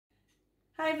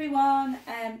Hi everyone,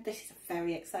 this is a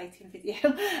very exciting video.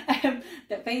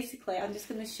 But basically I'm just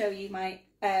going to show you my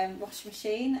washing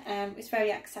machine. It's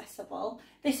very accessible.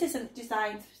 This isn't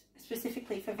designed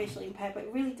specifically for visually impaired, but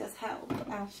it really does help.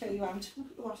 I'll show you how I'm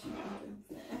washing it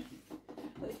there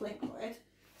with liquid.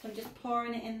 So I'm just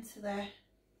pouring it into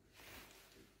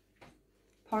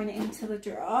the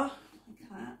drawer like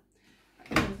that.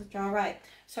 Into the drawer, right?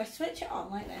 So I switch it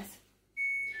on like this.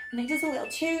 And it does a little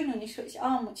tune when you switch it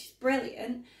on, which is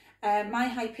brilliant. My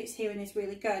high pitch hearing is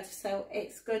really good, so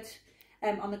it's good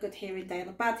on a good hearing day. On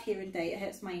a bad hearing day, it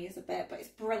hurts my ears a bit, but it's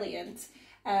brilliant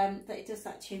that it does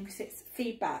that tune because it's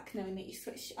feedback knowing that you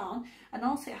switch it on. And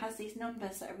also it has these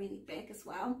numbers that are really big as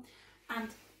well. And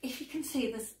if you can see,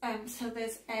 there's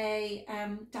there's a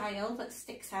dial that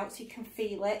sticks out so you can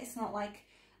feel it. It's not like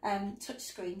touch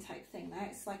screen type thing there,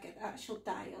 it's like an actual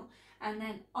dial. And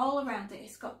then all around it,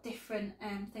 it's got different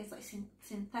things like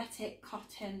synthetic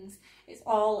cottons. It's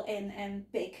all in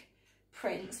big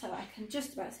print, so I can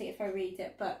just about see it if I read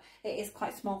it, but it is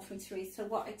quite small for me to read. So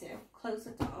what I do, close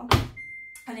the door,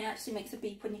 and it actually makes a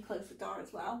beep when you close the door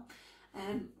as well.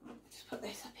 Just put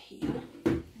this up here.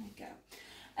 There we go.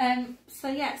 So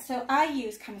yeah, so I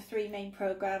use kind of three main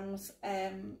programs.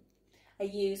 I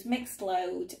use mixed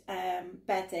load,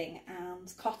 bedding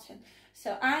and cotton.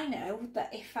 So I know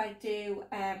that if I do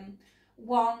if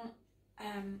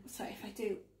I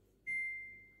do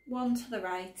one to the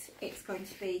right, it's going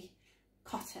to be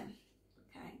cotton,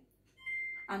 okay?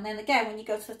 And then again, when you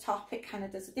go to the top, it kind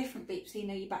of does a different beep, so you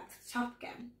know you're back to the top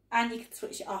again. And you can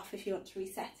switch it off if you want to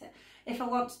reset it. If I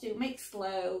want to do mixed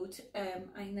load,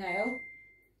 I know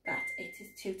that it is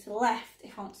 2 to the left.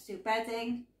 If I want to do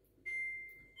bedding,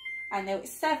 I know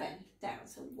it's 7 down.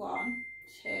 So 1,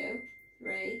 2,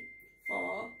 3,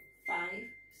 4, 5,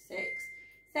 6,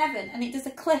 7. And it does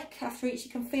a click after each.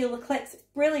 You can feel the clicks. It's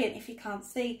brilliant if you can't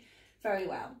see very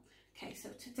well. Okay, so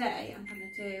today I'm going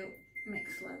to do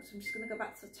mixed load. So I'm just going to go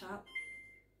back to the top.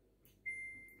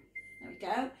 There we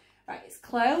go. Right, it's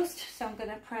closed. So I'm going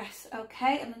to press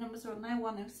OK. And the numbers are on there,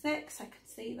 106. I can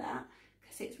see that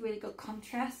because it's really good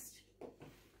contrast.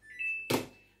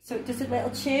 So it does a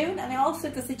little tune, and it also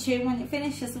does a tune when it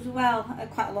finishes as well,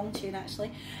 quite a long tune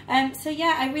actually. So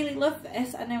yeah, I really love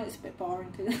this. I know it's a bit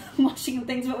boring washing and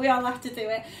things, but we all have to do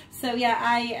it. So yeah,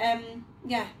 I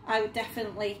would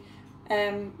definitely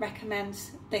recommend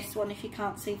this one if you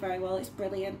can't see very well. It's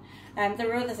brilliant.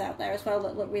 There are others out there as well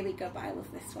that look really good, but I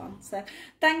love this one. So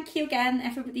thank you again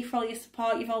everybody for all your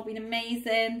support. You've all been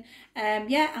amazing.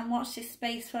 Yeah, and watch this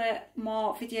space for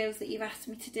more videos that you've asked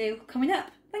me to do coming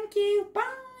up. Thank you.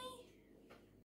 Bye.